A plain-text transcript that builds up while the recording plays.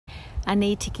I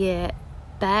need to get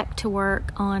back to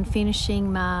work on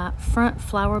finishing my front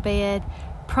flower bed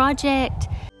project.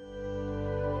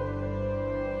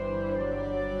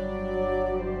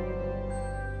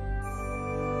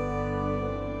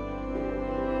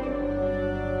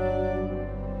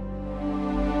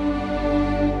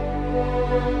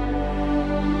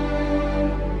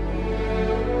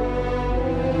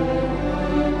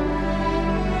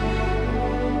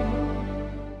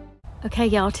 Okay,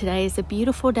 y'all, today is a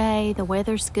beautiful day. The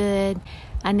weather's good.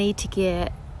 I need to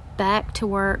get back to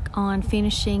work on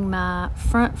finishing my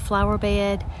front flower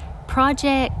bed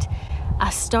project. I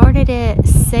started it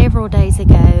several days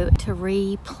ago to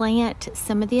replant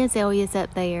some of the azaleas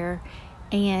up there,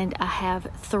 and I have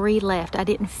 3 left. I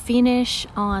didn't finish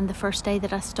on the first day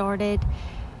that I started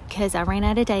because I ran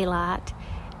out of daylight,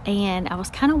 and I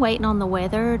was kind of waiting on the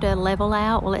weather to level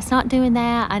out. Well, it's not doing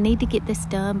that. I need to get this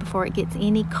done before it gets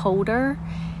any colder.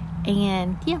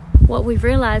 And yeah, what we've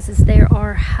realized is there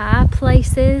are high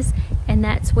places, and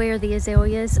that's where the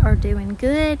azaleas are doing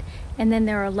good. And then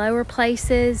there are lower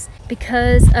places.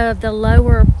 Because of the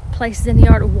lower places in the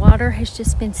yard, water has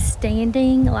just been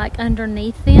standing like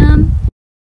underneath them.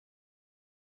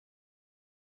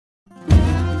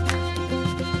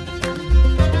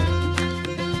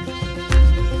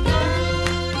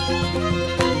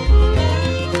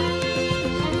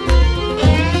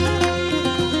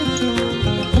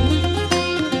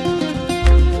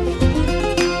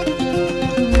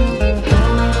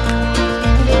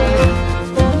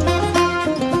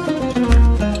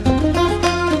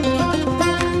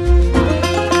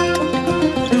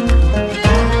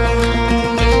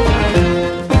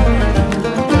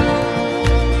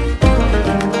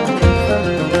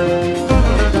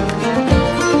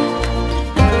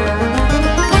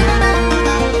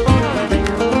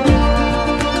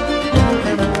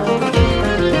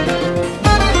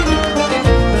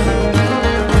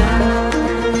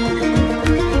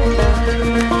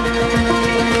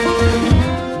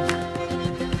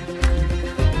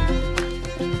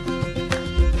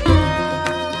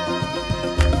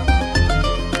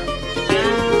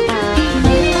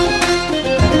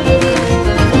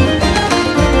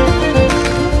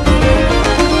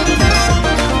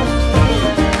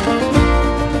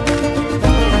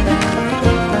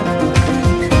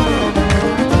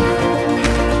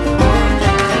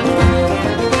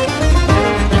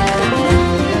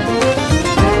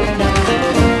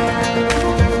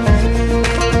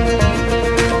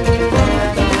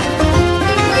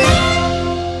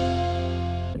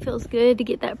 Feels good to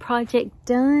get that project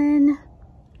done.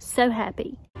 So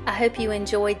happy. I hope you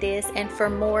enjoyed this, and for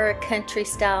more country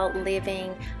style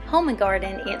living, home and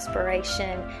garden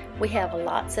inspiration, we have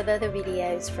lots of other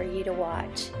videos for you to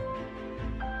watch.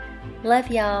 Love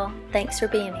y'all. Thanks for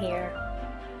being here.